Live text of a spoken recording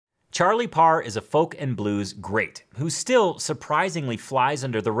Charlie Parr is a folk and blues great who still surprisingly flies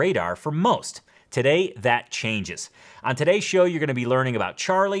under the radar for most. Today, that changes. On today's show, you're going to be learning about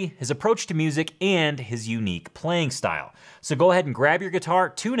Charlie, his approach to music, and his unique playing style. So go ahead and grab your guitar,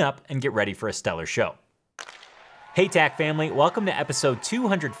 tune up, and get ready for a stellar show. Hey TAC family, welcome to episode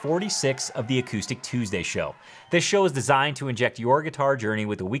 246 of the Acoustic Tuesday Show. This show is designed to inject your guitar journey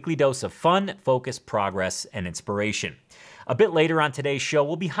with a weekly dose of fun, focus, progress, and inspiration. A bit later on today's show,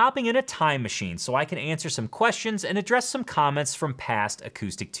 we'll be hopping in a time machine so I can answer some questions and address some comments from past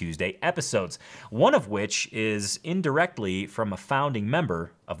Acoustic Tuesday episodes, one of which is indirectly from a founding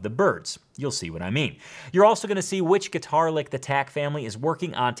member of the Byrds. You'll see what I mean. You're also going to see which guitar lick the TAC family is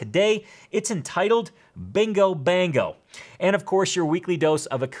working on today. It's entitled Bingo Bango. And of course, your weekly dose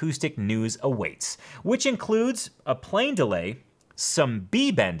of acoustic news awaits, which includes a plane delay, some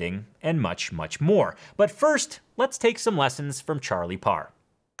B bending, and much, much more. But first, let's take some lessons from Charlie Parr.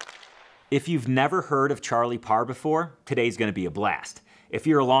 If you've never heard of Charlie Parr before, today's gonna be a blast. If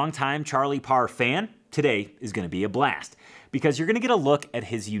you're a longtime Charlie Parr fan, today is gonna be a blast, because you're gonna get a look at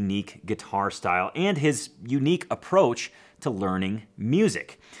his unique guitar style and his unique approach to learning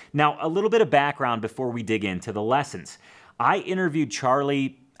music. Now, a little bit of background before we dig into the lessons. I interviewed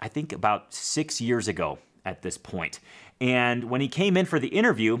Charlie, I think about 6 years ago at this point. And when he came in for the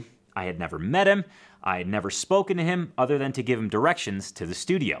interview, I had never met him, I had never spoken to him other than to give him directions to the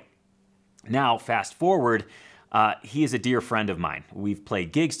studio. Now, fast forward, he is a dear friend of mine. We've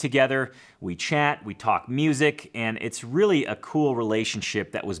played gigs together, we chat, we talk music, and it's really a cool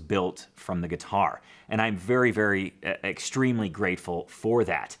relationship that was built from the guitar. And I'm very, very, extremely grateful for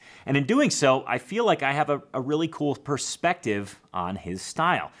that. And in doing so, I feel like I have a really cool perspective on his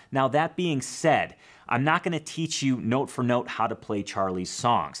style. Now, that being said, I'm not going to teach you note for note how to play Charlie's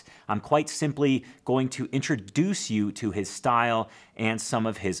songs. I'm quite simply going to introduce you to his style and some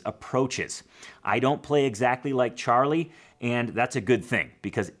of his approaches. I don't play exactly like Charlie, and that's a good thing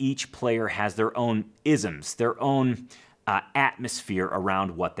because each player has their own isms, their own atmosphere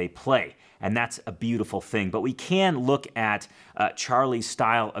around what they play. And that's a beautiful thing. But we can look at Charlie's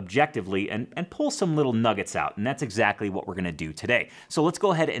style objectively and pull some little nuggets out. And that's exactly what we're going to do today. So let's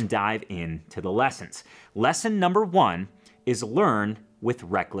go ahead and dive into the lessons. Lesson number 1 is learn with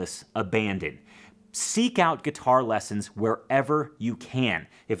reckless abandon. Seek out guitar lessons wherever you can.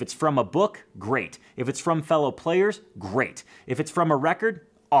 If it's from a book, great. If it's from fellow players, great. If it's from a record,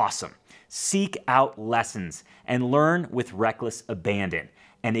 awesome. Seek out lessons and learn with reckless abandon.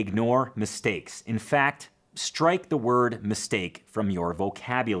 And ignore mistakes. In fact, strike the word mistake from your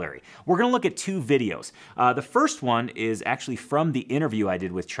vocabulary. We're going to look at 2 videos. The first one is actually from the interview I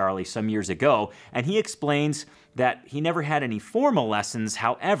did with Charlie some years ago, and he explains that he never had any formal lessons,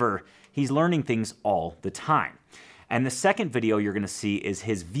 however, he's learning things all the time. And the second video you're going to see is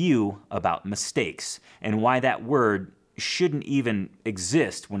his view about mistakes and why that word shouldn't even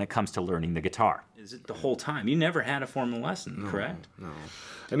exist when it comes to learning the guitar. Is it the whole time? You never had a formal lesson, correct? No.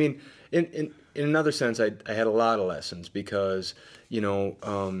 I mean, in another sense, I had a lot of lessons because, you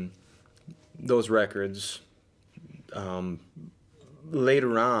know, those records,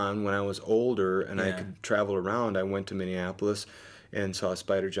 later on when I was older and I could travel around, I went to Minneapolis and saw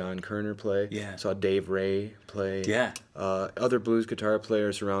Spider John Kerner play, saw Dave Ray play, other blues guitar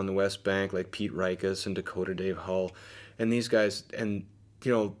players around the West Bank like Pete Rikus and Dakota Dave Hull, and these guys, and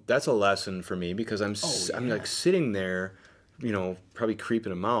you know, that's a lesson for me because I'm like sitting there, you know, probably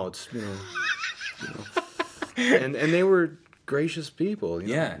creeping them out, you know, and they were gracious people.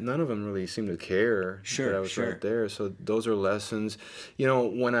 You know? None of them really seemed to care that I was right there. So those are lessons. You know,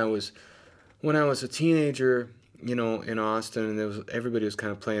 when I was a teenager, you know, in Austin, and everybody was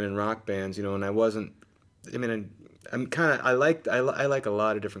kind of playing in rock bands, you know, and I wasn't. I mean, I like a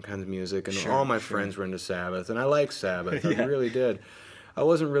lot of different kinds of music, and all my friends were into Sabbath, and I like Sabbath. I really did. I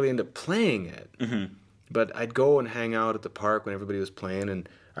wasn't really into playing it, but I'd go and hang out at the park when everybody was playing, and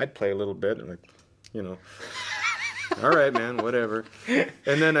I'd play a little bit, and like, you know, all right, man, whatever. And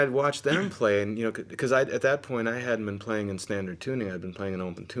then I'd watch them play, and you know, because at that point I hadn't been playing in standard tuning; I'd been playing in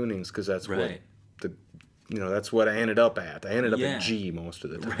open tunings because that's what you know, that's what I ended up at. I ended up at G most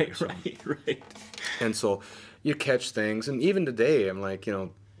of the time. Right. And so you catch things, and even today, I'm like, you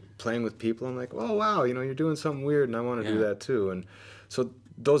know, playing with people, I'm like, oh wow, you know, you're doing something weird, and I want to do that too. And so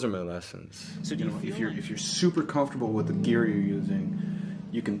those are my lessons. So do you know, if you're super comfortable with the gear you're using,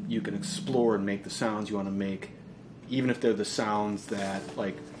 you can explore and make the sounds you want to make, even if they're the sounds that,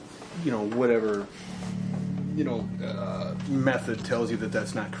 like, you know, whatever, you know, method tells you that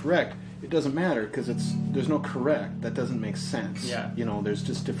that's not correct. It doesn't matter because there's no correct. That doesn't make sense. Yeah. You know, there's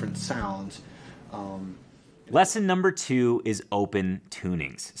just different sounds. Lesson number 2 is open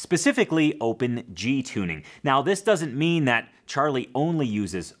tunings, specifically open G tuning. Now, this doesn't mean that Charlie only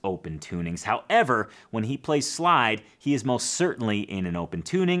uses open tunings. However, when he plays slide, he is most certainly in an open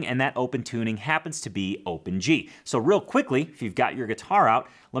tuning, and that open tuning happens to be open G. So real quickly, if you've got your guitar out,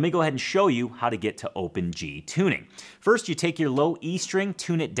 let me go ahead and show you how to get to open G tuning. First, you take your low E string,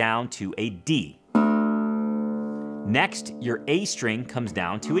 tune it down to a D. Next, your A string comes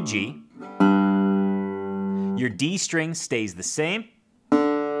down to a G. Your D string stays the same.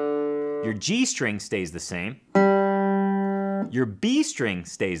 Your G string stays the same. Your B string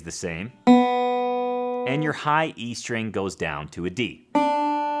stays the same. And your high E string goes down to a D.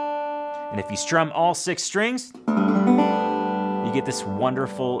 And if you strum all 6 strings, you get this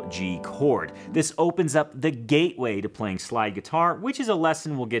wonderful G chord. This opens up the gateway to playing slide guitar, which is a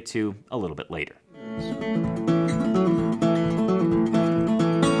lesson we'll get to a little bit later.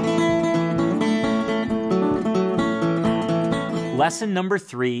 Lesson number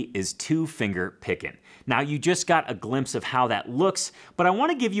 3 is 2-finger picking. Now, you just got a glimpse of how that looks, but I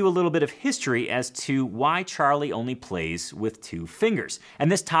want to give you a little bit of history as to why Charlie only plays with 2 fingers.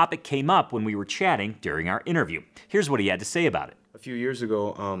 And this topic came up when we were chatting during our interview. Here's what he had to say about it. A few years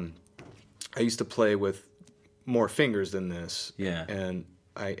ago, I used to play with more fingers than this. Yeah. And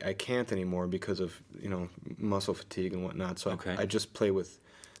I can't anymore because of, muscle fatigue and whatnot. So I just play with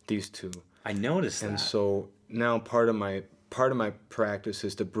these 2. I noticed that. And so now part of my practice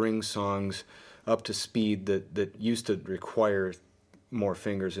is to bring songs up to speed that used to require more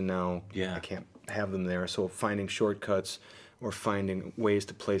fingers, and now I can't have them there. So finding shortcuts or finding ways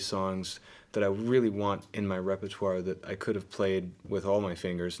to play songs that I really want in my repertoire that I could have played with all my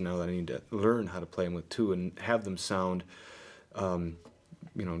fingers, now that I need to learn how to play them with 2 and have them sound,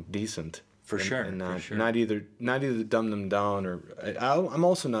 decent. For sure. And not, for sure. not either dumb them down, or I'm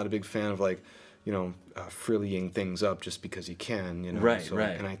also not a big fan of frillying things up just because you can, Right, so,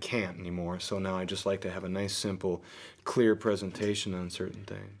 right. And I can't anymore, so now I just like to have a nice, simple, clear presentation on certain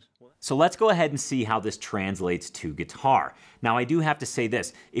things. So let's go ahead and see how this translates to guitar. Now, I do have to say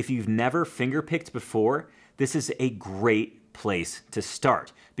this. If you've never fingerpicked before, this is a great place to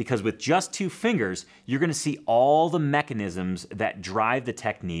start, because with just 2 fingers, you're going to see all the mechanisms that drive the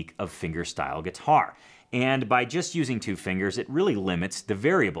technique of fingerstyle guitar. And by just using 2 fingers, it really limits the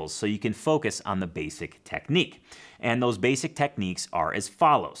variables, so you can focus on the basic technique. And those basic techniques are as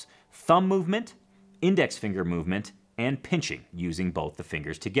follows: thumb movement, index finger movement, and pinching, using both the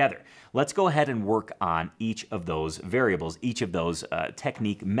fingers together. Let's go ahead and work on each of those variables, each of those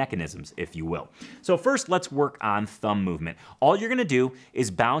technique mechanisms, if you will. So first, let's work on thumb movement. All you're gonna do is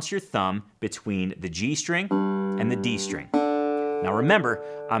bounce your thumb between the G string and the D string. Now remember,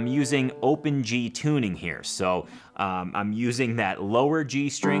 I'm using open G tuning here, so I'm using that lower G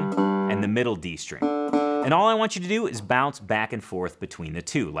string and the middle D string. And all I want you to do is bounce back and forth between the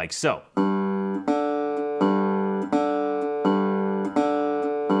 2, like so.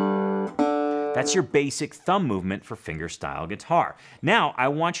 That's your basic thumb movement for fingerstyle guitar. Now, I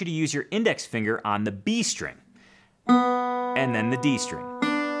want you to use your index finger on the B string, and then the D string.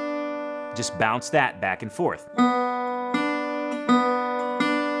 Just bounce that back and forth.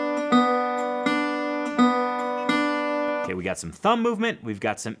 Okay, we got some thumb movement, we've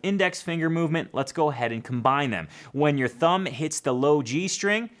got some index finger movement. Let's go ahead and combine them. When your thumb hits the low G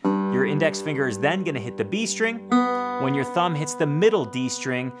string, your index finger is then gonna hit the B string. When your thumb hits the middle D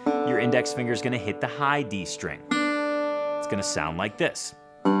string, your index finger is gonna hit the high D string. It's gonna sound like this.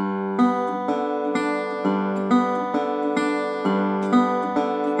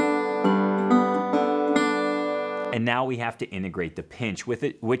 And now we have to integrate the pinch with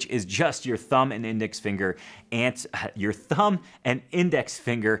it, which is just your thumb and index finger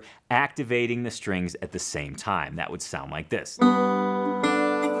activating the strings at the same time. That would sound like this.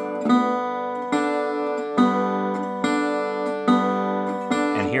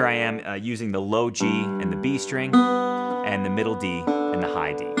 And here I am using the low G and the B string, and the middle D and the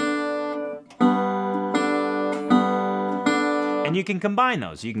high D. And you can combine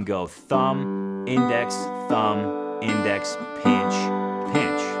those. You can go thumb, index, pinch,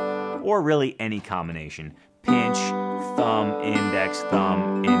 pinch. Or really any combination. Pinch, thumb, index,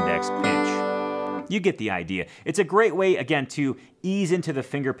 pinch. You get the idea. It's a great way, again, to ease into the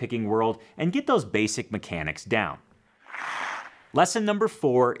fingerpicking world and get those basic mechanics down. Lesson number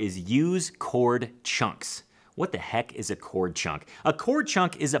 4 is use chord chunks. What the heck is a chord chunk? A chord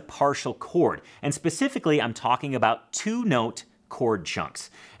chunk is a partial chord, and specifically I'm talking about 2-note chord chunks.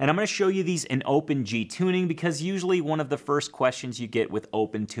 And I'm going to show you these in open G tuning, because usually one of the first questions you get with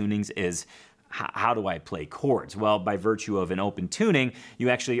open tunings is, how do I play chords? Well, by virtue of an open tuning, you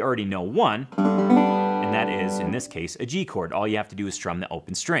actually already know one, and and that is, in this case, a G chord. All you have to do is strum the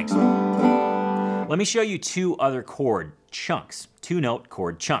open strings. Let me show you two other chord chunks, two-note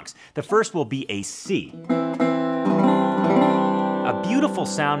chord chunks. The first will be a C. A beautiful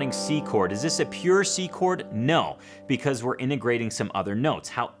sounding C chord. Is this a pure C chord? No, because we're integrating some other notes.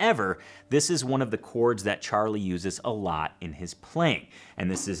 However, this is one of the chords that Charlie uses a lot in his playing. And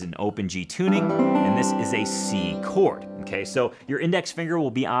this is an open G tuning, and this is a C chord. Okay, so your index finger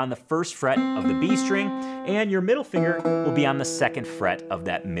will be on the first fret of the B string, and your middle finger will be on the second fret of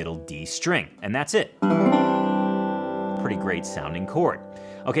that middle D string. And that's it. Pretty great sounding chord.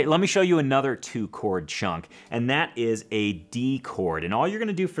 Okay, let me show you another two chord chunk, and that is a D chord. And all you're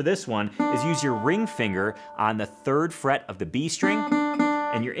gonna do for this one is use your ring finger on the third fret of the B string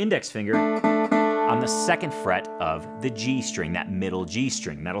and your index finger on the second fret of the G string, that middle G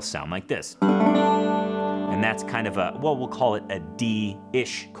string. That'll sound like this. And that's kind of a, well, we'll call it a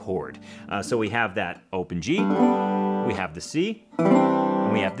D-ish chord. So we have that open G, we have the C,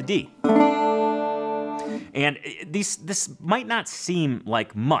 and we have the D. And this might not seem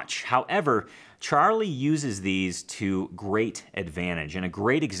like much. However, Charlie uses these to great advantage. And a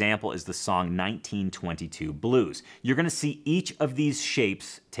great example is the song 1922 Blues. You're going to see each of these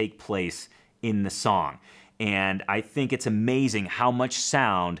shapes take place in the song. And I think it's amazing how much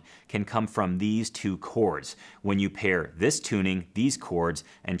sound can come from these two chords when you pair this tuning, these chords,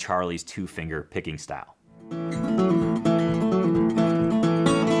 and Charlie's two-finger picking style.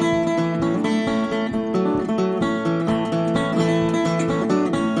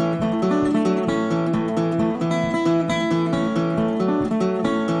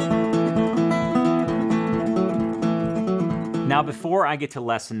 Now, before I get to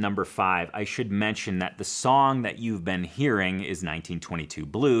lesson number 5, I should mention that the song that you've been hearing is 1922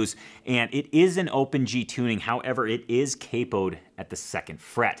 Blues, and it is an open G tuning. However, it is capoed at the second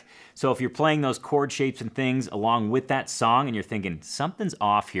fret. So if you're playing those chord shapes and things along with that song and you're thinking, something's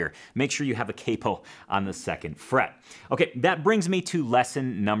off here, make sure you have a capo on the second fret. Okay, that brings me to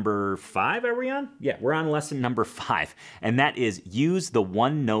lesson number 5. Are we on? Yeah, we're on lesson number 5, and that is use the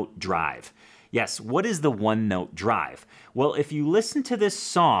one-note drive. Yes, what is the one-note drive? Well, if you listen to this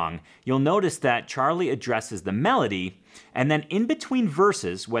song, you'll notice that Charlie addresses the melody, and then in between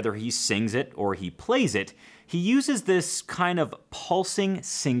verses, whether he sings it or he plays it, he uses this kind of pulsing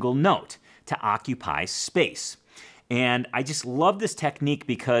single note to occupy space. And I just love this technique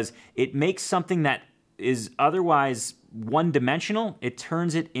because it makes something that is otherwise one-dimensional, it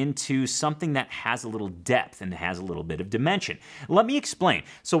turns it into something that has a little depth and has a little bit of dimension. Let me explain.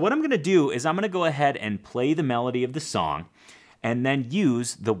 So what I'm going to do is I'm going to go ahead and play the melody of the song and then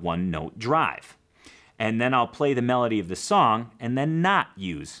use the one-note drive. And then I'll play the melody of the song and then not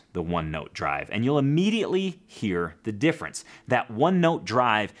use the one-note drive. And you'll immediately hear the difference. That one-note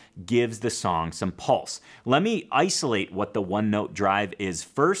drive gives the song some pulse. Let me isolate what the one-note drive is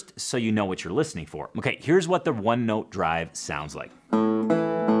first so you know what you're listening for. Okay, here's what the one-note drive sounds like.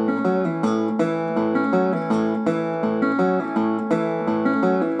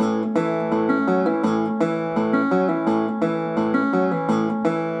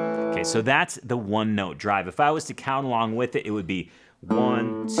 So that's the one-note drive. If I was to count along with it, it would be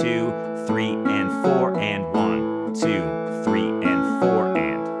 1, 2, 3, and 4, and 1, 2, 3, and 4,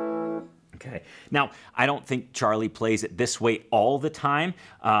 and. Okay. Now, I don't think Charlie plays it this way all the time.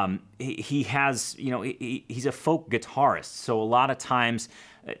 He has, you know, he's a folk guitarist, so a lot of times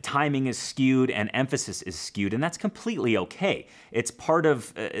timing is skewed and emphasis is skewed, and that's completely okay. It's part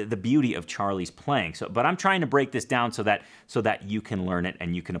of the beauty of Charlie's playing. But I'm trying to break this down so that you can learn it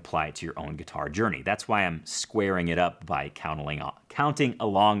and you can apply it to your own guitar journey. That's why I'm squaring it up by counting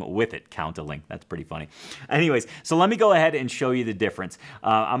along with it. Count-a-link. That's pretty funny. Anyways, so let me go ahead and show you the difference.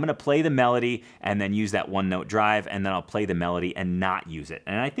 I'm going to play the melody and then use that one-note drive, and then I'll play the melody and not use it.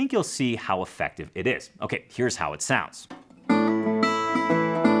 And I think you'll see how effective it is. Okay, here's how it sounds.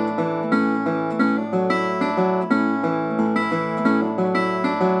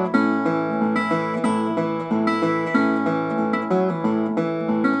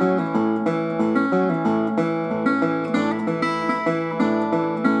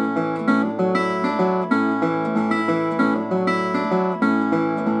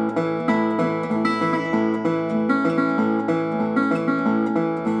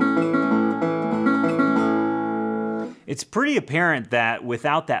 It's pretty apparent that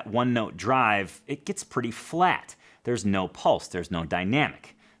without that one-note drive, it gets pretty flat. There's no pulse, there's no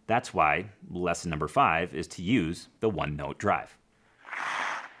dynamic. That's why lesson number 5 is to use the one-note drive.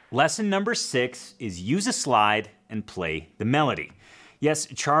 Lesson number 6 is use a slide and play the melody. Yes,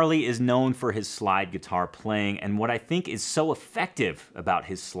 Charlie is known for his slide guitar playing, and what I think is so effective about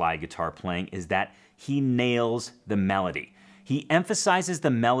his slide guitar playing is that he nails the melody. He emphasizes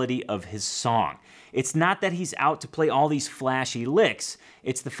the melody of his song. It's not that he's out to play all these flashy licks,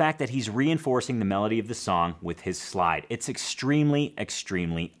 it's the fact that he's reinforcing the melody of the song with his slide. It's extremely,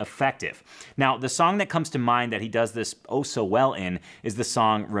 extremely effective. Now, the song that comes to mind that he does this oh so well in is the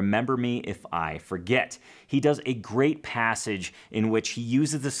song Remember Me If I Forget. He does a great passage in which he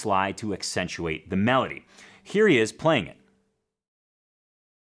uses the slide to accentuate the melody. Here he is playing it.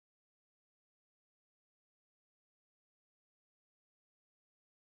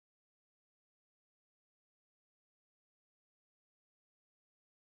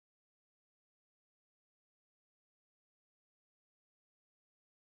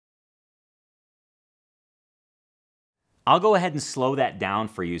 I'll go ahead and slow that down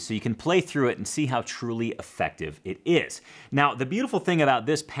for you so you can play through it and see how truly effective it is. Now, the beautiful thing about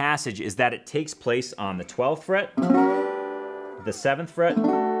this passage is that it takes place on the 12th fret, the 7th fret,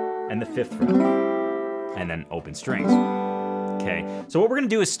 and the 5th fret, and then open strings. Okay, so what we're gonna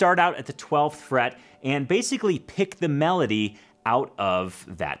do is start out at the 12th fret and basically pick the melody out of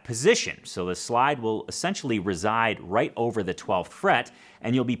that position. So the slide will essentially reside right over the 12th fret,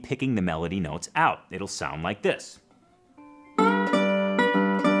 and you'll be picking the melody notes out. It'll sound like this.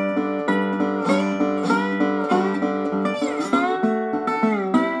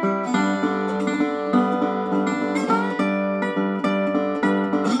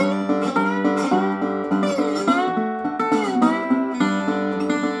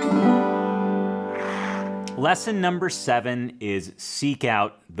 Lesson number 7 is seek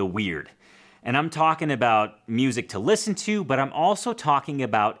out the weird. And I'm talking about music to listen to, but I'm also talking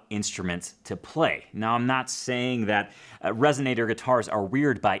about instruments to play. Now, I'm not saying that resonator guitars are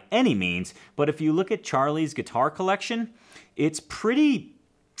weird by any means, but if you look at Charlie's guitar collection, it's pretty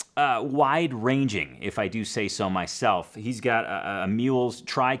wide-ranging, if I do say so myself. He's got a Mule's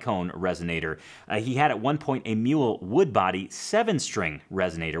tricone resonator. He had at one point a Mule wood body 7-string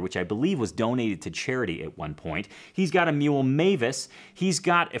resonator, which I believe was donated to charity at one point. He's got a Mule Mavis. He's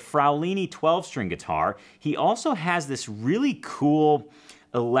got a Fraulini 12-string guitar. He also has this really cool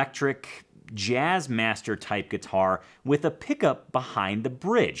electric jazz master type guitar with a pickup behind the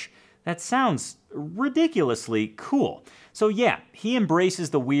bridge. That sounds ridiculously cool. So yeah, he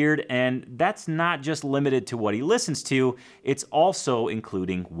embraces the weird, and that's not just limited to what he listens to, it's also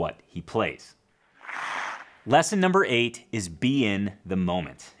including what he plays. Lesson number 8 is be in the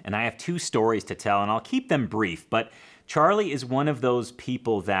moment. And I have 2 stories to tell, and I'll keep them brief, but Charlie is one of those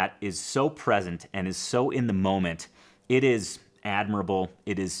people that is so present and is so in the moment. It is admirable,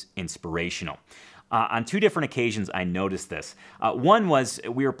 it is inspirational. On 2 different occasions, I noticed this. One was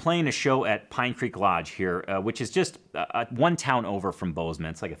we were playing a show at Pine Creek Lodge here, which is just one town over from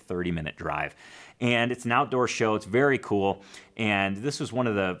Bozeman. It's like a 30-minute drive. And it's an outdoor show. It's very cool. And this was one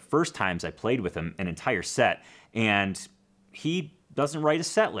of the first times I played with him an entire set. And he doesn't write a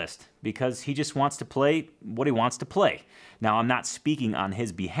set list because he just wants to play what he wants to play. Now, I'm not speaking on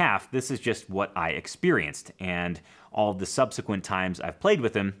his behalf. This is just what I experienced. And all the subsequent times I've played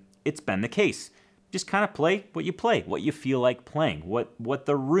with him, it's been the case. Just kind of play what you feel like playing, what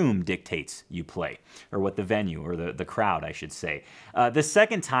the room dictates you play, or what the venue, or the crowd, I should say. The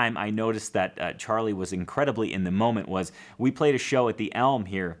second time I noticed that Charlie was incredibly in the moment was we played a show at the Elm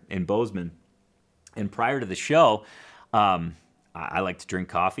here in Bozeman, and prior to the show, I like to drink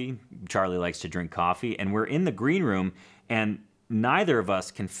coffee, Charlie likes to drink coffee, and we're in the green room, and neither of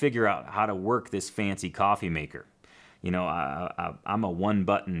us can figure out how to work this fancy coffee maker. You know, I'm a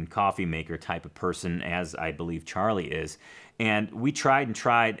one-button coffee maker type of person, as I believe Charlie is. And we tried and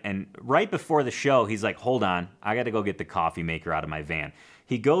tried, and right before the show, he's like, hold on, I gotta go get the coffee maker out of my van.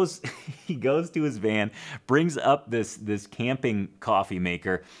 He goes to his van, brings up this camping coffee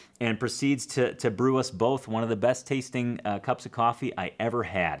maker, and proceeds to brew us both one of the best tasting cups of coffee I ever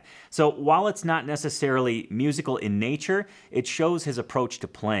had. So while it's not necessarily musical in nature, it shows his approach to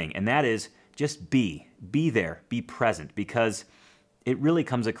playing, and that is just be there, be present, because it really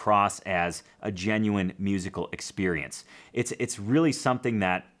comes across as a genuine musical experience. It's really something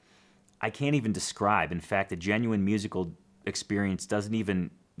that I can't even describe. In fact, a genuine musical experience doesn't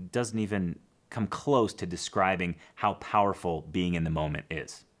even come close to describing how powerful being in the moment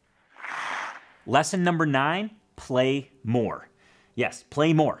is. Lesson number 9, play more. Yes,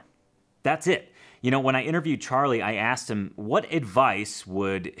 play more. That's it. You know, when I interviewed Charlie, I asked him what advice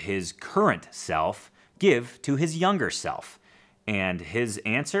would his current self give to his younger self? And his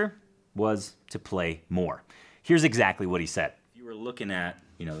answer was to play more. Here's exactly what he said. If you were looking at,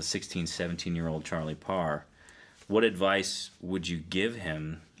 you know, the 16, 17-year-old Charlie Parr, what advice would you give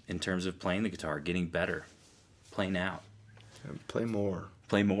him in terms of playing the guitar, getting better, playing out? Play more.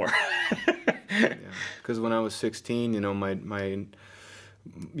 play more. Yeah, because when I was 16, you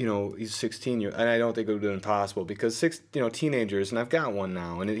know, he's 16, and I don't think it would have been possible because teenagers, and I've got one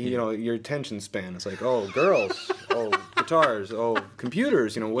now, and you know, your attention span is like, oh, girls, oh, guitars, oh,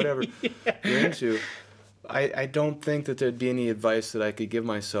 computers, you know, whatever you're into. I don't think that there'd be any advice that I could give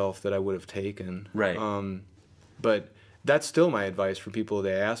myself that I would have taken. Right. But that's still my advice for people.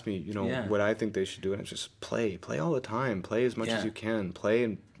 They ask me, you know, what I think they should do, and it's just play all the time, play as much as you can,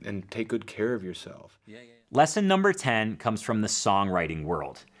 play and take good care of yourself. Lesson number 10 comes from the songwriting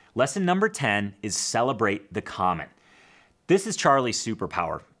world. Lesson number 10 is celebrate the common. This is Charlie's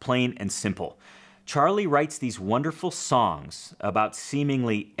superpower, plain and simple. Charlie writes these wonderful songs about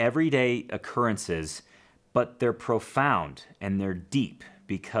seemingly everyday occurrences, but they're profound and they're deep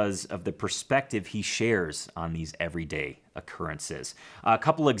because of the perspective he shares on these everyday occurrences. A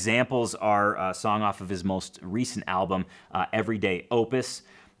couple examples are a song off of his most recent album, Everyday Opus.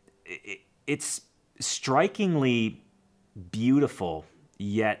 It's strikingly beautiful,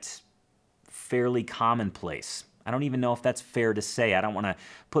 yet fairly commonplace. I don't even know if that's fair to say. I don't want to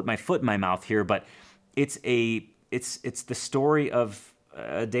put my foot in my mouth here, but it's the story of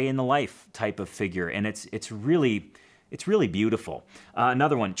a day in the life type of figure, and it's really beautiful.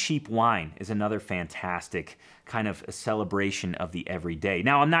 Another one, Cheap Wine, is another fantastic kind of a celebration of the everyday.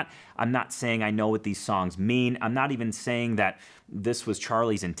 Now, I'm not saying I know what these songs mean. I'm not even saying that this was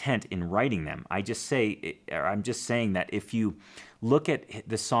Charlie's intent in writing them. I'm just saying that if you look at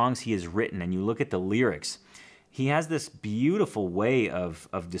the songs he has written and you look at the lyrics, he has this beautiful way of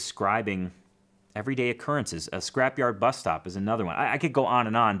describing everyday occurrences. A scrapyard bus stop is another one. I could go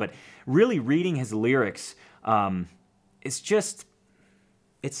on, but really reading his lyrics, it's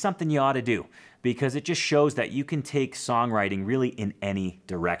something you ought to do because it just shows that you can take songwriting really in any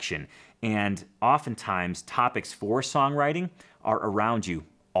direction. And oftentimes, topics for songwriting are around you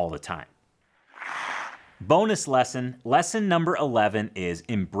all the time. Bonus lesson, lesson number 11 is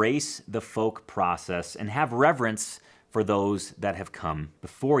embrace the folk process and have reverence for those that have come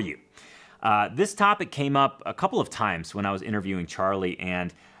before you. This topic came up a couple of times when I was interviewing Charlie,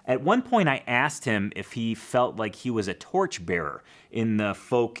 and at one point I asked him if he felt like he was a torchbearer in the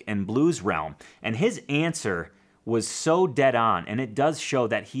folk and blues realm, and his answer was so dead on, and it does show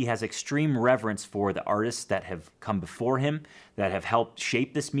that he has extreme reverence for the artists that have come before him, that have helped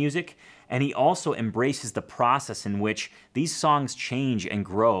shape this music, and he also embraces the process in which these songs change and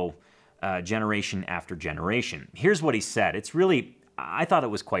grow generation after generation. Here's what he said. I thought it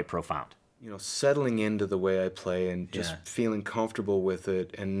was quite profound. You know, settling into the way I play and just feeling comfortable with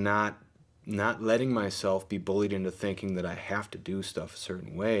it and not letting myself be bullied into thinking that I have to do stuff a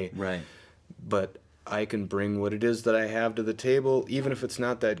certain way. Right. But I can bring what it is that I have to the table, even if it's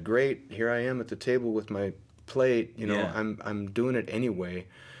not that great. Here I am at the table with my plate, you know, I'm doing it anyway.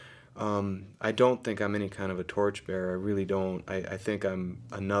 I don't think I'm any kind of a torchbearer. I really don't. I think I'm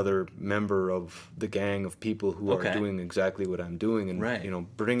another member of the gang of people who are doing exactly what I'm doing and you know,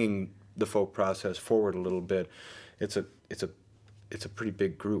 bringing the folk process forward a little bit. It's a pretty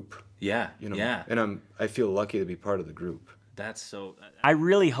big group. Yeah. You know. And I feel lucky to be part of the group. That's so... I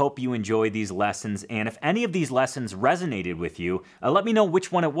really hope you enjoyed these lessons, and if any of these lessons resonated with you, let me know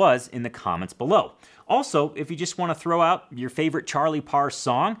which one it was in the comments below. Also, if you just want to throw out your favorite Charlie Parr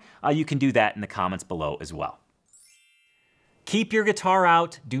song, you can do that in the comments below as well. Keep your guitar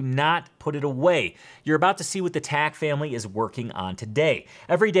out, do not put it away. You're about to see what the TAC family is working on today.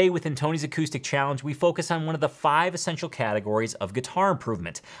 Every day within Tony's Acoustic Challenge, we focus on one of the 5 essential categories of guitar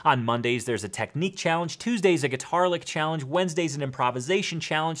improvement. On Mondays, there's a technique challenge, Tuesdays a guitar lick challenge, Wednesdays an improvisation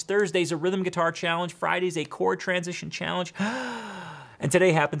challenge, Thursdays a rhythm guitar challenge, Fridays a chord transition challenge. And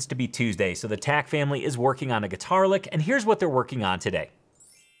today happens to be Tuesday, so the TAC family is working on a guitar lick, and here's what they're working on today.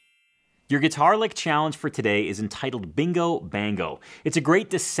 Your guitar lick challenge for today is entitled Bingo Bango. It's a great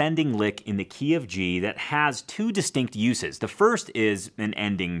descending lick in the key of G that has 2 distinct uses. The first is an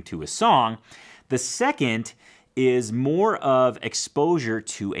ending to a song. The second is more of exposure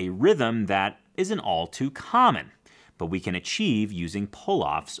to a rhythm that isn't all too common, but we can achieve using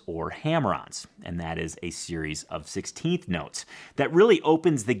pull-offs or hammer-ons, and that is a series of 16th notes that really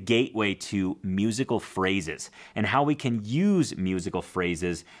opens the gateway to musical phrases and how we can use musical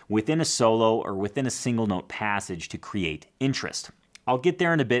phrases within a solo or within a single note passage to create interest. I'll get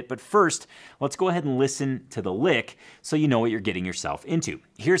there in a bit, but first, let's go ahead and listen to the lick so you know what you're getting yourself into.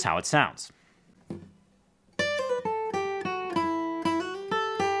 Here's how it sounds.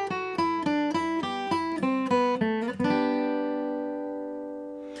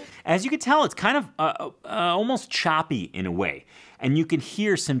 As you can tell, it's kind of almost choppy in a way, and you can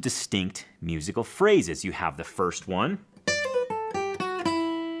hear some distinct musical phrases. You have the first one,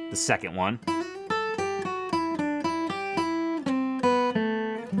 the second one.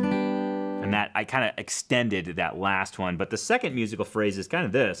 And that, I kind of extended that last one, but the second musical phrase is kind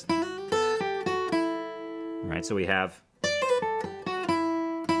of this. All right, so we have...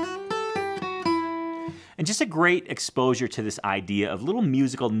 And just a great exposure to this idea of little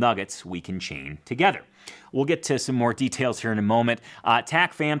musical nuggets we can chain together. We'll get to some more details here in a moment.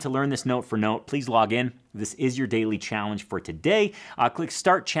 TAC fam, to learn this note for note, please log in. This is your daily challenge for today. Click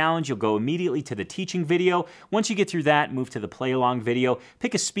Start Challenge. You'll go immediately to the teaching video. Once you get through that, move to the play along video.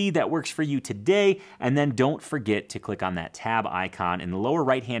 Pick a speed that works for you today, and then don't forget to click on that tab icon in the lower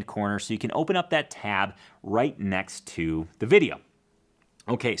right-hand corner so you can open up that tab right next to the video.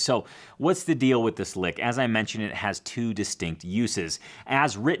 Okay, so what's the deal with this lick? As I mentioned, it has two distinct uses.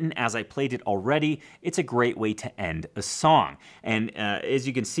 As written, as I played it already, it's a great way to end a song. And as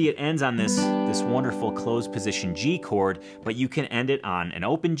you can see, it ends on this wonderful closed position G chord, but you can end it on an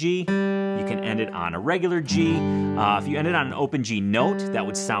open G, you can end it on a regular G. If you end it on an open G note, that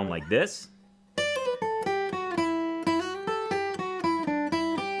would sound like this.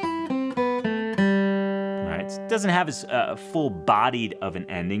 Doesn't have as full-bodied of an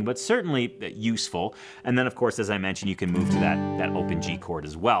ending, but certainly useful. And then, of course, as I mentioned, you can move to that open G chord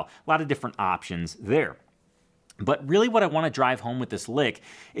as well. A lot of different options there. But really what I want to drive home with this lick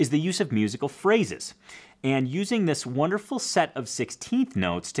is the use of musical phrases. And using this wonderful set of 16th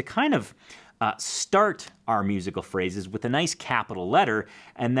notes to kind of start our musical phrases with a nice capital letter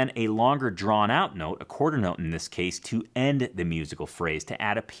and then a longer drawn out note, a quarter note in this case, to end the musical phrase, to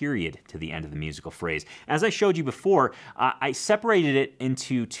add a period to the end of the musical phrase. As I showed you before, I separated it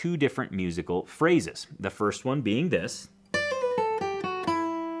into two different musical phrases. The first one being this,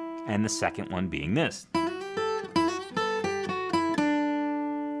 and the second one being this.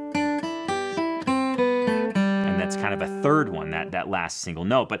 That's kind of a third one, that last single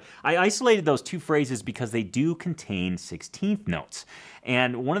note. But I isolated those two phrases because they do contain 16th notes.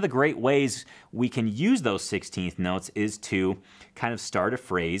 And one of the great ways we can use those 16th notes is to kind of start a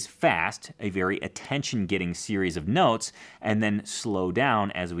phrase fast, a very attention-getting series of notes, and then slow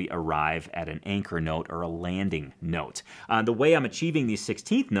down as we arrive at an anchor note or a landing note. The way I'm achieving these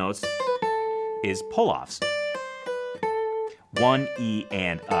 16th notes is pull-offs. 1, E,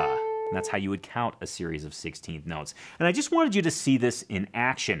 and And that's how you would count a series of 16th notes. And I just wanted you to see this in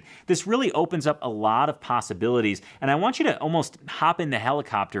action. This really opens up a lot of possibilities, and I want you to almost hop in the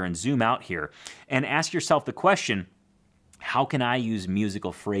helicopter and zoom out here and ask yourself the question, how can I use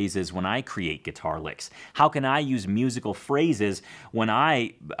musical phrases when I create guitar licks? How can I use musical phrases when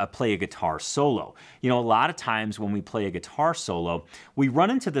I play a guitar solo? You know, a lot of times when we play a guitar solo, we run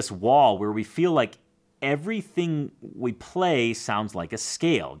into this wall where we feel like everything we play sounds like a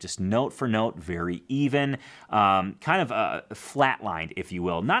scale, just note for note, very even, kind of flatlined, if you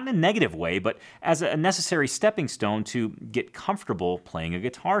will. Not in a negative way, but as a necessary stepping stone to get comfortable playing a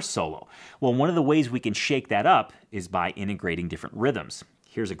guitar solo. Well, one of the ways we can shake that up is by integrating different rhythms.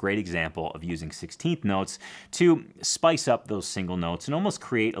 Here's a great example of using 16th notes to spice up those single notes and almost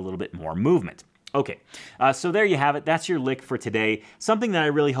create a little bit more movement. Okay, so there you have it. That's your lick for today. Something that I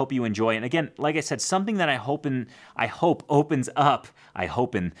really hope you enjoy. And again, like I said, something that I hope opens up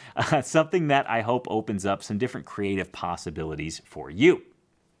some different creative possibilities for you.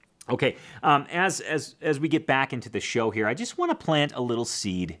 Okay, as we get back into the show here, I just want to plant a little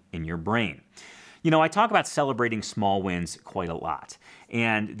seed in your brain. You know, I talk about celebrating small wins quite a lot,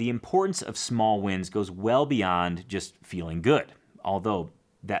 and the importance of small wins goes well beyond just feeling good, although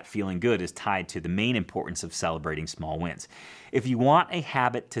that feeling good is tied to the main importance of celebrating small wins. If you want a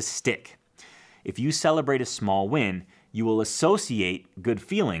habit to stick, if you celebrate a small win, you will associate good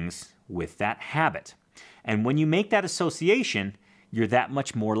feelings with that habit. And when you make that association, you're that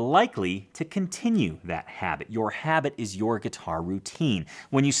much more likely to continue that habit. Your habit is your guitar routine.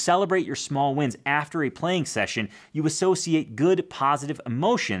 When you celebrate your small wins after a playing session, you associate good, positive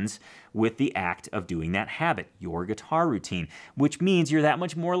emotions with the act of doing that habit, your guitar routine, which means you're that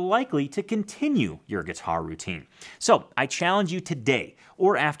much more likely to continue your guitar routine. So I challenge you today,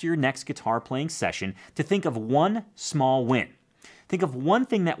 or after your next guitar playing session, to think of one small win. Think of one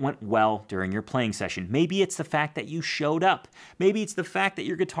thing that went well during your playing session. Maybe it's the fact that you showed up. Maybe it's the fact that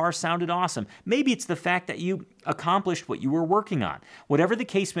your guitar sounded awesome. Maybe it's the fact that you accomplished what you were working on. Whatever the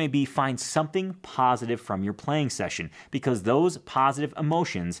case may be, find something positive from your playing session, because those positive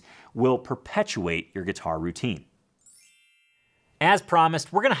emotions will perpetuate your guitar routine. As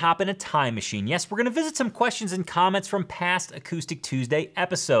promised, we're going to hop in a time machine. Yes, we're going to visit some questions and comments from past Acoustic Tuesday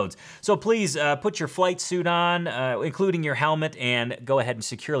episodes. So please put your flight suit on, including your helmet, and go ahead and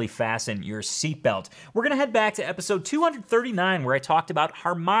securely fasten your seatbelt. We're going to head back to episode 239 where I talked about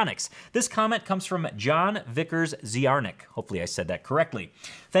harmonics. This comment comes from John Vickers Ziarnik. Hopefully I said that correctly.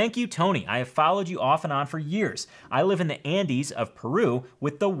 Thank you, Tony. I have followed you off and on for years. I live in the Andes of Peru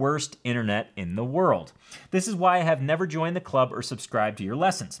with the worst internet in the world. This is why I have never joined the club or subscribed to your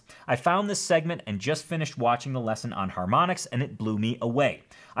lessons. I found this segment and just finished watching the lesson on harmonics, and it blew me away.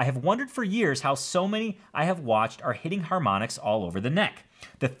 I have wondered for years how so many I have watched are hitting harmonics all over the neck.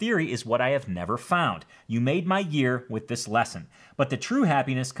 The theory is what I have never found. You made my year with this lesson. But the true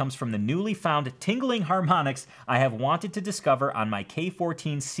happiness comes from the newly found tingling harmonics I have wanted to discover on my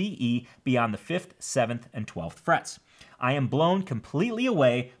K14 CE beyond the 5th, 7th, and 12th frets. I am blown completely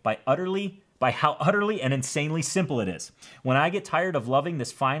away by how utterly and insanely simple it is. When I get tired of loving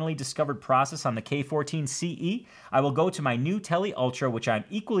this finally discovered process on the K14 CE, I will go to my new Tele Ultra, which I'm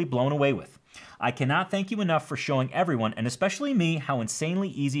equally blown away with. I cannot thank you enough for showing everyone, and especially me, how insanely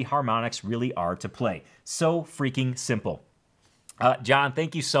easy harmonics really are to play. So freaking simple. John,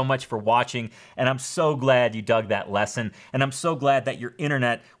 thank you so much for watching, and I'm so glad you dug that lesson, and I'm so glad that your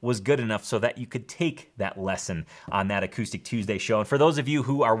internet was good enough so that you could take that lesson on that Acoustic Tuesday show. And for those of you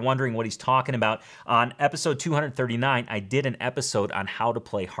who are wondering what he's talking about, on episode 239, I did an episode on how to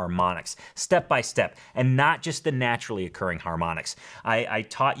play harmonics, step by step, and not just the naturally occurring harmonics. I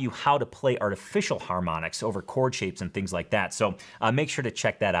taught you how to play artificial harmonics over chord shapes and things like that, so make sure to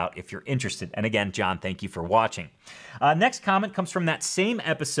check that out if you're interested. And again, John, thank you for watching. Next comment comes from that same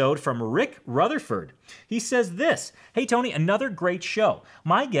episode from Rick Rutherford. He says this: Hey Tony, another great show.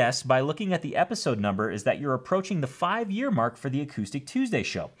 My guess, by looking at the episode number, is that you're approaching the 5-year mark for the Acoustic Tuesday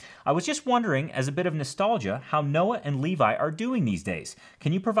show. I was just wondering, as a bit of nostalgia, how Noah and Levi are doing these days.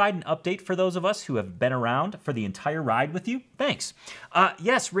 Can you provide an update for those of us who have been around for the entire ride with you? Thanks.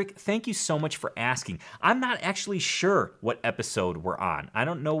 Yes, Rick, thank you so much for asking. I'm not actually sure what episode we're on. I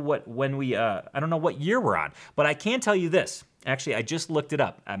don't know what year we're on, but I can tell you this. Actually, I just looked it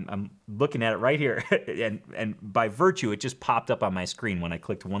up. I'm looking at it right here, and by virtue, it just popped up on my screen when I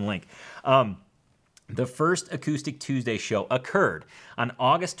clicked one link. The first Acoustic Tuesday show occurred on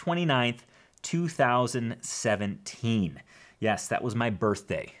August 29th, 2017. Yes, that was my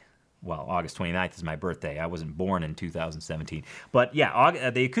birthday. Well, August 29th is my birthday. I wasn't born in 2017. But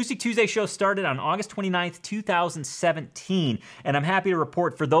yeah, the Acoustic Tuesday show started on August 29th, 2017. And I'm happy to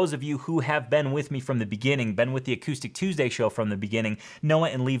report, for those of you who have been with me from the beginning, been with the Acoustic Tuesday show from the beginning, Noah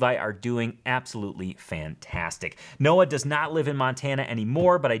and Levi are doing absolutely fantastic. Noah does not live in Montana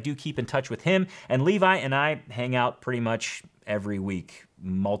anymore, but I do keep in touch with him. And Levi and I hang out pretty much every week,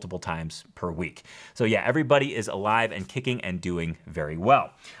 multiple times per week. So yeah, everybody is alive and kicking and doing very well.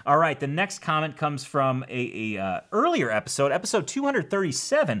 All right, the next comment comes from a earlier episode, episode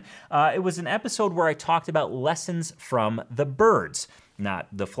 237. It was an episode where I talked about lessons from the Byrds. Not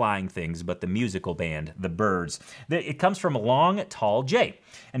the flying things, but the musical band, the Byrds. It comes from Long Tall J.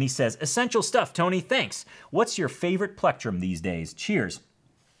 And he says, essential stuff, Tony, thanks. What's your favorite plectrum these days? Cheers.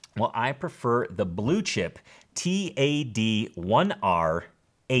 Well, I prefer the Blue Chip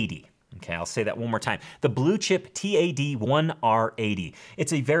TAD1R80. Okay, I'll say that one more time. The Blue Chip TAD1R80.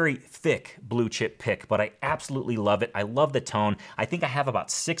 It's a very thick Blue Chip pick, but I absolutely love it. I love the tone. I think I have about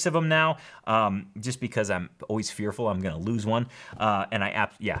 6 of them now, just because I'm always fearful I'm gonna lose one. And I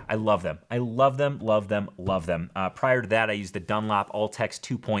love them. I love them, love them, love them. Prior to that, I used the Dunlop Ultex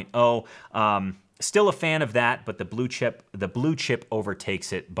 2.0. Still a fan of that, but the Blue Chip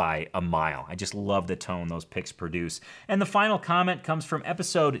overtakes it by a mile. I just love the tone those picks produce. And the final comment comes from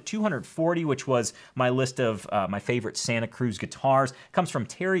episode 240, which was my list of my favorite Santa Cruz guitars. Comes from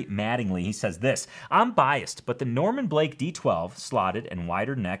Terry Mattingly. He says this: I'm biased, but the Norman Blake D12, slotted and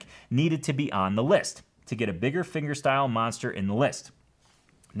wider neck, needed to be on the list to get a bigger fingerstyle monster in the list.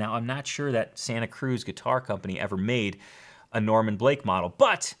 Now, I'm not sure that Santa Cruz Guitar Company ever made a Norman Blake model,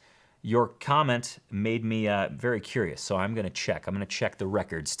 but your comment made me very curious, so I'm going to check. I'm going to check the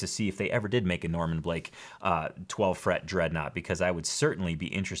records to see if they ever did make a Norman Blake 12-fret Dreadnought, because I would certainly be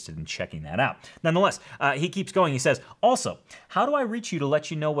interested in checking that out. Nonetheless, he keeps going. He says, also, how do I reach you to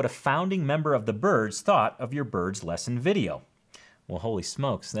let you know what a founding member of the Byrds thought of your Byrds lesson video? Well, holy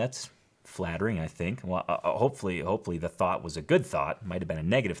smokes, that's flattering, I think. Well, hopefully the thought was a good thought. Might have been a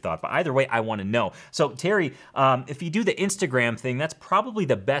negative thought, but either way, I want to know. So Terry, if you do the Instagram thing, that's probably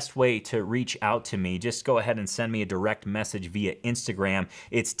the best way to reach out to me. Just go ahead and send me a direct message via Instagram.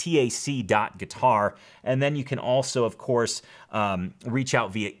 It's tac.guitar. And then you can also, of course, reach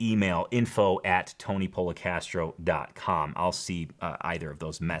out via email, info@tonypolicastro.com. I'll see either of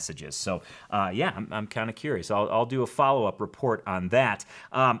those messages. So yeah, I'm kind of curious. I'll do a follow-up report on that.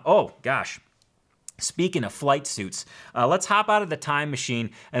 Oh, gosh. Speaking of flight suits, let's hop out of the time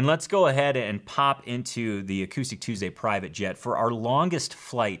machine and let's go ahead and pop into the Acoustic Tuesday private jet for our longest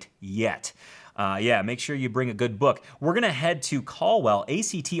flight yet. Yeah, make sure you bring a good book. We're going to head to Calwell,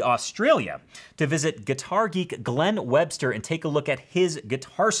 ACT, Australia, to visit guitar geek Glenn Webster and take a look at his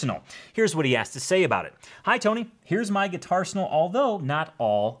guitarsenal. Here's what he has to say about it. Hi, Tony. Here's my guitarsenal, although not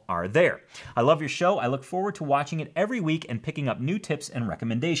all are there. I love your show. I look forward to watching it every week and picking up new tips and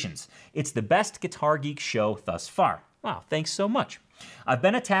recommendations. It's the best Guitar Geek show thus far. Wow, thanks so much. I've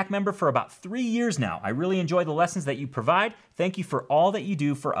been a TAC member for about 3 years now. I really enjoy the lessons that you provide. Thank you for all that you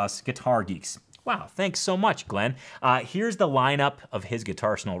do for us guitar geeks. Wow, thanks so much, Glenn. Here's the lineup of his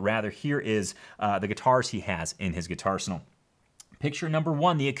guitarsenal. Rather, here is the guitars he has in his guitarsenal. Picture number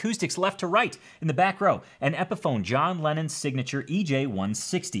 1, the acoustics left to right in the back row. An Epiphone John Lennon signature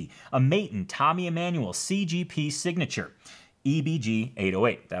EJ160. A Maton Tommy Emmanuel CGP signature. EBG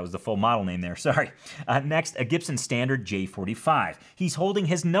 808. That was the full model name there, sorry. Next, a Gibson Standard J45. He's holding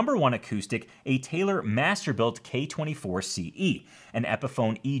his #1 acoustic, a Taylor Masterbuilt K24CE. An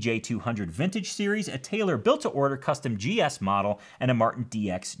Epiphone EJ200 Vintage Series, a Taylor built-to-order custom GS model, and a Martin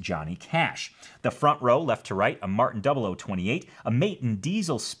DX Johnny Cash. The front row, left to right, a Martin 0028, a Maton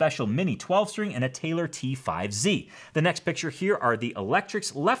Diesel Special Mini 12-string, and a Taylor T5Z. The next picture here are the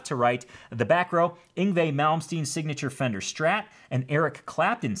electrics, left to right. The back row, Yngwie Malmsteen Signature Fender Strat, an Eric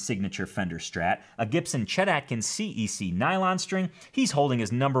Clapton Signature Fender Strat, a Gibson Chet Atkins CEC nylon string. He's holding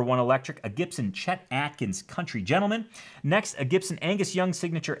his #1 electric, a Gibson Chet Atkins Country Gentleman. Next, a Gibson Angus Young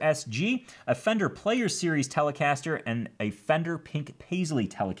Signature SG, a Fender Players Series Telecaster, and a Fender Pink Paisley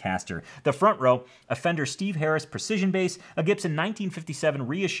Telecaster. The front row, a Fender Steve Harris Precision Bass, a Gibson 1957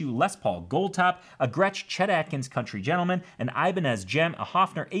 reissue Les Paul Gold Top, a Gretsch Chet Atkins Country Gentleman, an Ibanez Gem, a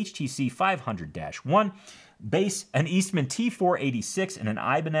Hofner HTC 500-1, bass, an Eastman T486, and an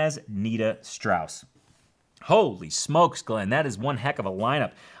Ibanez Nita Strauss. Holy smokes, Glenn, that is one heck of a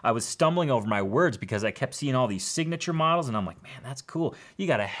lineup. I was stumbling over my words because I kept seeing all these signature models, and I'm like, man, that's cool. You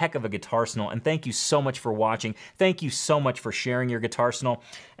got a heck of a guitarsenal, and thank you so much for watching. Thank you so much for sharing your guitarsenal.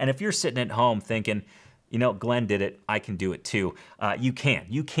 And if you're sitting at home thinking, you know, Glenn did it, I can do it too. You can.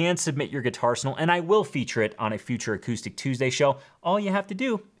 You can submit your guitarsenal, and I will feature it on a future Acoustic Tuesday show. All you have to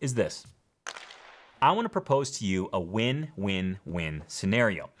do is this. I want to propose to you a win-win-win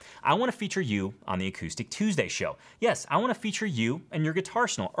scenario. I want to feature you on the Acoustic Tuesday show. Yes, I want to feature you and your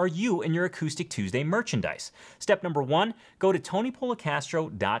guitarsenal, or you and your Acoustic Tuesday merchandise. Step number 1, go to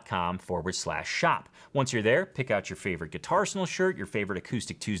tonypolicastro.com/shop. Once you're there, pick out your favorite guitarsenal shirt, your favorite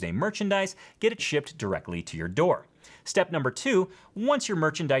Acoustic Tuesday merchandise, get it shipped directly to your door. Step number 2, once your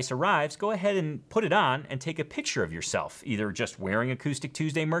merchandise arrives, go ahead and put it on and take a picture of yourself, either just wearing Acoustic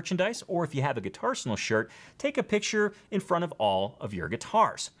Tuesday merchandise, or if you have a guitarsenal shirt, take a picture in front of all of your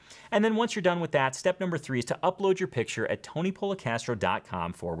guitars. And then once you're done with that, step number 3 is to upload your picture at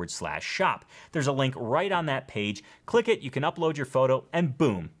tonypolicastro.com/shop. There's a link right on that page. Click it, you can upload your photo, and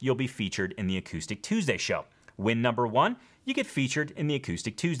boom, you'll be featured in the Acoustic Tuesday show. Win number 1, you get featured in the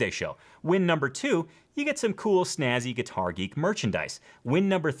Acoustic Tuesday show. Win number 2, you get some cool, snazzy Guitar Geek merchandise. Win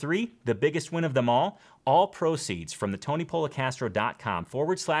number 3, the biggest win of them all proceeds from the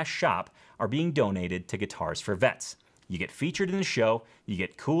tonypolicastro.com/shop are being donated to Guitars for Vets. You get featured in the show, you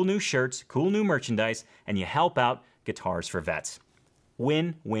get cool new shirts, cool new merchandise, and you help out Guitars for Vets.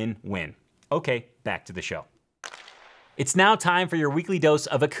 Win, win, win. Okay, back to the show. It's now time for your weekly dose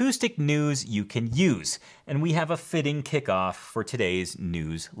of acoustic news you can use, and we have a fitting kickoff for today's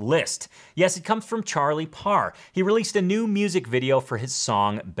news list. Yes, it comes from Charlie Parr. He released a new music video for his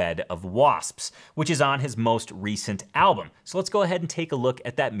song Bed of Wasps, which is on his most recent album. So let's go ahead and take a look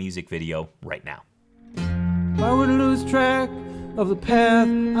at that music video right now. I would lose track of the path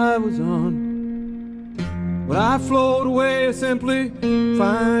I was on. When I float away, I simply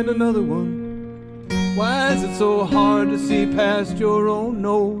find another one. Why is it so hard to see past your own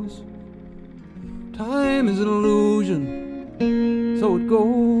nose? Time is an illusion, so it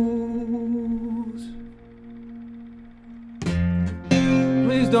goes.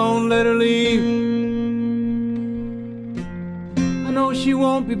 Please don't let her leave. I know she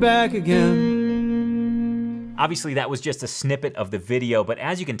won't be back again. Obviously, that was just a snippet of the video, but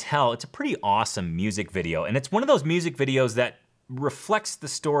as you can tell, it's a pretty awesome music video. And it's one of those music videos that reflects the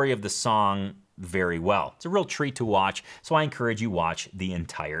story of the song very well. It's a real treat to watch, so I encourage you watch the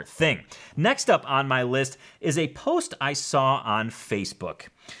entire thing. Next up on my list is a post I saw on Facebook.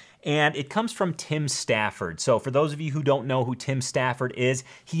 And it comes from Tim Stafford. So for those of you who don't know who Tim Stafford is,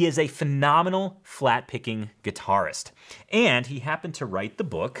 he is a phenomenal flat-picking guitarist. And he happened to write the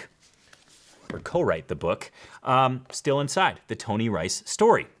book, or co-write the book, Still Inside, the Tony Rice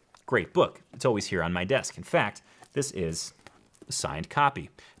story. Great book. It's always here on my desk. In fact, this is a signed copy.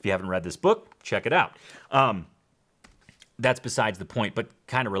 If you haven't read this book, check it out. That's besides the point, but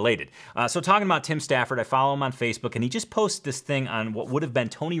kind of related. So talking about Tim Stafford, I follow him on Facebook, and he just posted this thing on what would have been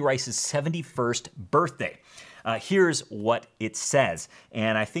Tony Rice's 71st birthday. Here's what it says,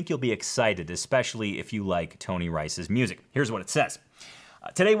 and I think you'll be excited, especially if you like Tony Rice's music. Here's what it says.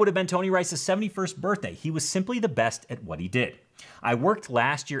 Today would have been Tony Rice's 71st birthday. He was simply the best at what he did. I worked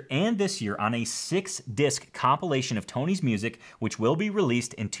last year and this year on a 6-disc compilation of Tony's music, which will be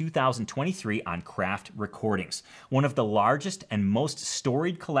released in 2023 on Craft Recordings, one of the largest and most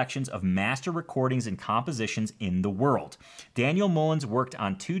storied collections of master recordings and compositions in the world. Daniel Mullins worked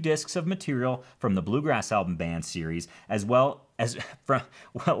on 2 discs of material from the Bluegrass Album Band series, as well as,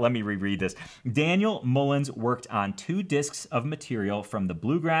 let me reread this. Daniel Mullins worked on 2 discs of material from the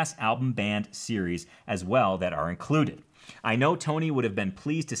Bluegrass Album Band series as well that are included. I know Tony would have been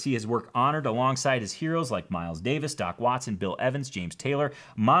pleased to see his work honored alongside his heroes like Miles Davis, Doc Watson, Bill Evans, James Taylor,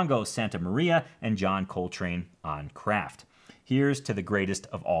 Mongo Santa Maria, and John Coltrane on Craft. Here's to the greatest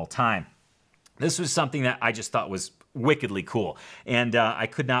of all time. This was something that I just thought was wickedly cool, and I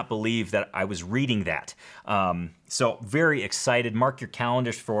could not believe that I was reading that. So very excited. Mark your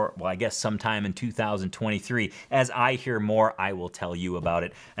calendars for, well, I guess sometime in 2023. As I hear more, I will tell you about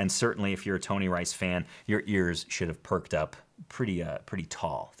it. And certainly if you're a Tony Rice fan, your ears should have perked up pretty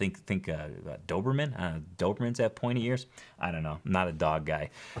tall. Think Doberman? Dobermans have pointy ears? I don't know. I'm not a dog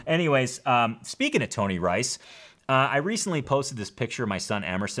guy. Anyways, speaking of Tony Rice, I recently posted this picture of my son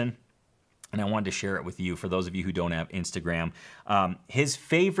Emerson, and I wanted to share it with you for those of you who don't have Instagram. His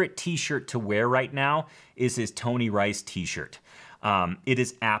favorite t-shirt to wear right now is his Tony Rice t-shirt. It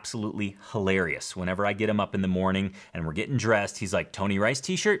is absolutely hilarious. Whenever I get him up in the morning and we're getting dressed, he's like, Tony Rice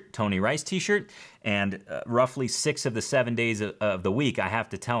t-shirt, Tony Rice t-shirt. And roughly 6 of the 7 days of the week, I have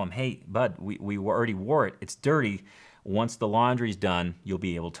to tell him, hey, bud, we already wore it. It's dirty. Once the laundry's done, you'll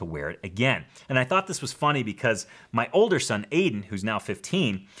be able to wear it again. And I thought this was funny because my older son, Aiden, who's now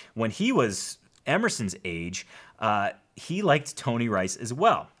 15, when he was Emerson's age, he liked Tony Rice as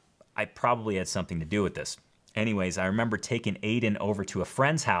well. I probably had something to do with this. Anyways, I remember taking Aiden over to a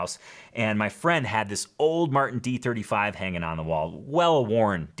friend's house, and my friend had this old Martin D35 hanging on the wall,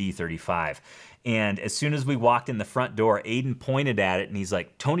 well-worn D35. And as soon as we walked in the front door, Aiden pointed at it, and he's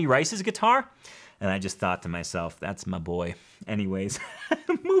like, Tony Rice's guitar? And I just thought to myself, that's my boy. Anyways,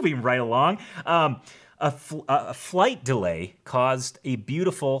 moving right along. A flight delay caused a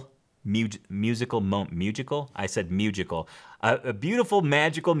beautiful musical moment. Musical? I said musical. A beautiful,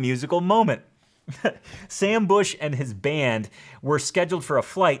 magical musical moment. Sam Bush and his band were scheduled for a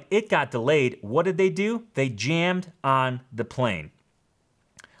flight. It got delayed. What did they do? They jammed on the plane.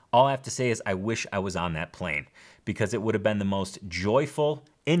 All I have to say is I wish I was on that plane because it would have been the most joyful,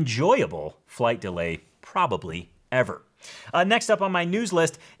 enjoyable flight delay probably ever. Next up on my news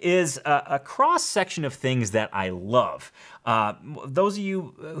list is a cross-section of things that I love. Those of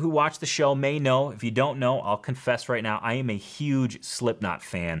you who watch the show may know. If you don't know, I'll confess right now, I am a huge Slipknot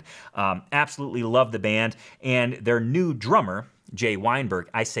fan. Absolutely love the band. And their new drummer, Jay Weinberg,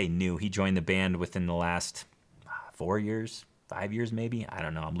 I say new, he joined the band within the last 4 years, 5 years maybe? I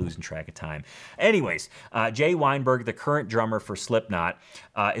don't know, I'm losing track of time. Anyways, Jay Weinberg, the current drummer for Slipknot,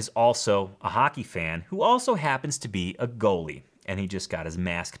 is also a hockey fan who also happens to be a goalie. And he just got his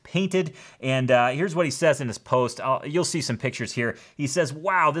mask painted. And here's what he says in his post. You'll see some pictures here. He says,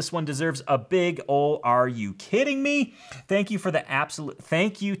 wow, this one deserves a big ol' are you kidding me? Thank you to the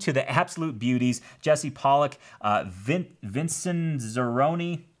absolute beauties, Jesse Pollock, Vincent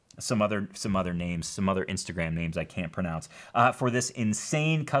Zeroni, some other names, some other Instagram names I can't pronounce, for this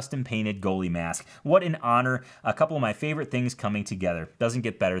insane custom painted goalie mask. What an honor. A couple of my favorite things coming together. Doesn't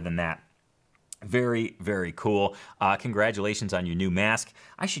get better than that. Very, very cool. Congratulations on your new mask.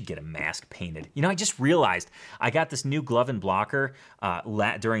 I should get a mask painted. You know, I just realized I got this new glove and blocker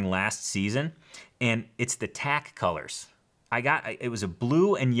during last season, and it's the tack colors. It was a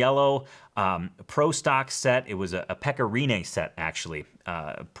blue and yellow Pro Stock set. It was a Pecorine set, actually.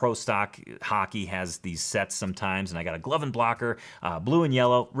 Pro Stock hockey has these sets sometimes, and I got a glove and blocker, blue and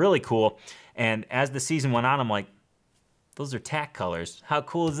yellow, really cool. And as the season went on, I'm like, those are tack colors. How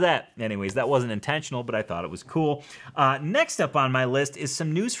cool is that? Anyways, that wasn't intentional, but I thought it was cool. Next up on my list is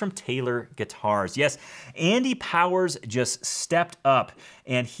some news from Taylor Guitars. Yes, Andy Powers just stepped up,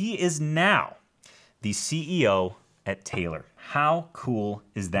 and he is now the CEO at Taylor. How cool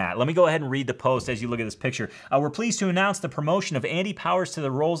is that? Let me go ahead and read the post as you look at this picture. We're pleased to announce the promotion of Andy Powers to the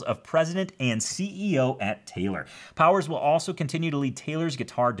roles of President and CEO at Taylor. Powers will also continue to lead Taylor's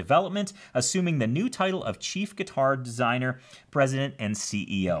guitar development, assuming the new title of Chief Guitar Designer, President, and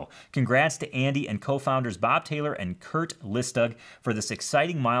CEO. Congrats to Andy and co-founders Bob Taylor and Kurt Listug for this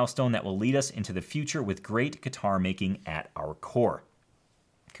exciting milestone that will lead us into the future with great guitar making at our core.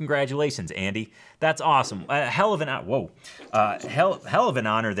 Congratulations, Andy. That's awesome. Hell of an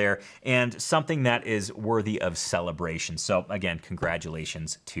honor there, and something that is worthy of celebration. So again,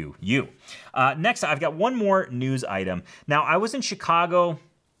 congratulations to you. Next, I've got one more news item. Now, I was in Chicago.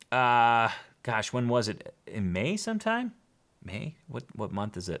 Gosh, when was it? In May sometime? May? What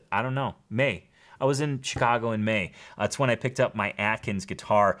month is it? I don't know. May. I was in Chicago in May. It's when I picked up my Atkins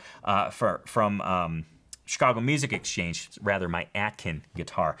guitar from Chicago Music Exchange, rather my Atkin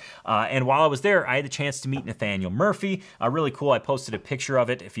guitar. And while I was there, I had the chance to meet Nathaniel Murphy. Really cool. I posted a picture of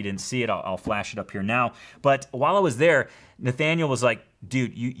it. If you didn't see it, I'll flash it up here now. But while I was there, Nathaniel was like,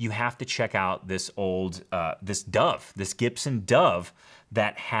 dude, you have to check out this old, this Dove, this Gibson Dove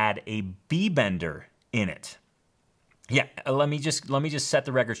that had a B-bender in it. Yeah, let me just set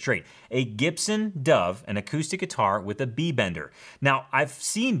the record straight. A Gibson Dove, an acoustic guitar with a B-bender. Now, I've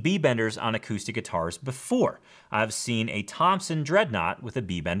seen B-benders on acoustic guitars before. I've seen a Thompson Dreadnought with a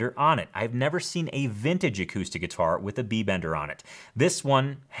B-bender on it. I've never seen a vintage acoustic guitar with a B-bender on it. This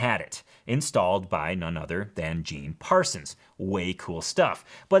one had it, installed by none other than Gene Parsons. Way cool stuff.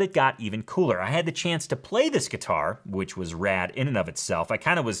 But it got even cooler. I had the chance to play this guitar, which was rad in and of itself. I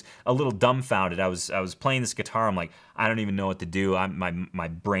kind of was a little dumbfounded. I was playing this guitar. I'm like, I don't even know what to do. My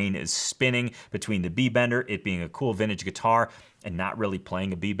brain is spinning between the B-bender, it being a cool vintage guitar, and not really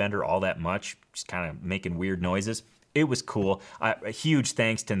playing a B-bender all that much, just kind of making weird noises. It was cool. A huge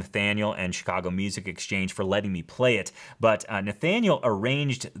thanks to Nathaniel and Chicago Music Exchange for letting me play it. But Nathaniel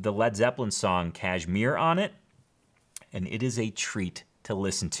arranged the Led Zeppelin song Kashmir on it, and it is a treat to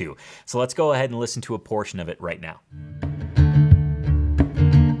listen to. So let's go ahead and listen to a portion of it right now.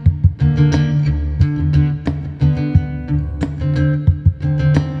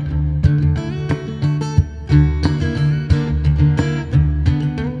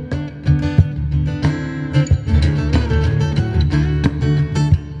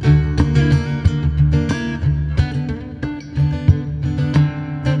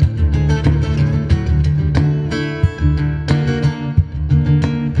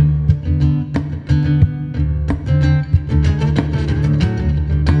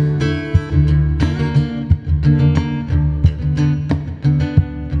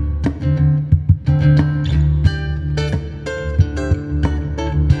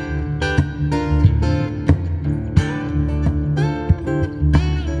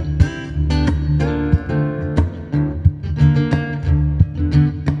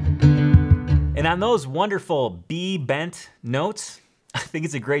 And on those wonderful B-bent notes, I think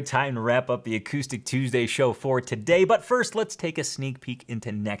it's a great time to wrap up the Acoustic Tuesday show for today. But first, let's take a sneak peek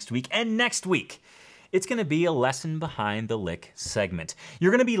into next week. And next week, it's going to be a lesson behind the lick segment.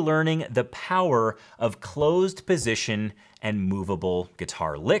 You're going to be learning the power of closed position and movable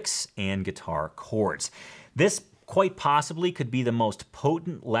guitar licks and guitar chords. This quite possibly could be the most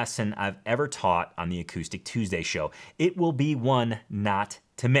potent lesson I've ever taught on the Acoustic Tuesday show. It will be one not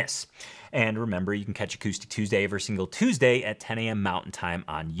to miss. And remember, you can catch Acoustic Tuesday every single Tuesday at 10 a.m. Mountain Time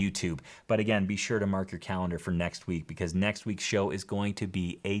on YouTube. But again, be sure to mark your calendar for next week, because next week's show is going to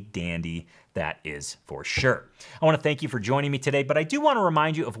be a dandy, that is for sure. I want to thank you for joining me today, but I do want to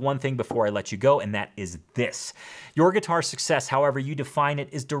remind you of one thing before I let you go, and that is this. Your guitar success, however you define it,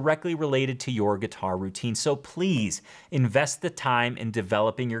 is directly related to your guitar routine. So please invest the time in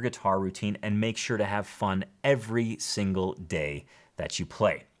developing your guitar routine and make sure to have fun every single day that you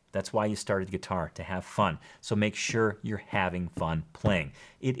play. That's why you started guitar, to have fun. So make sure you're having fun playing.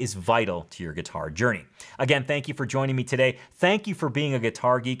 It is vital to your guitar journey. Again, thank you for joining me today. Thank you for being a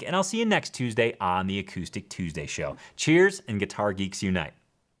guitar geek, and I'll see you next Tuesday on the Acoustic Tuesday show. Cheers, and Guitar Geeks Unite.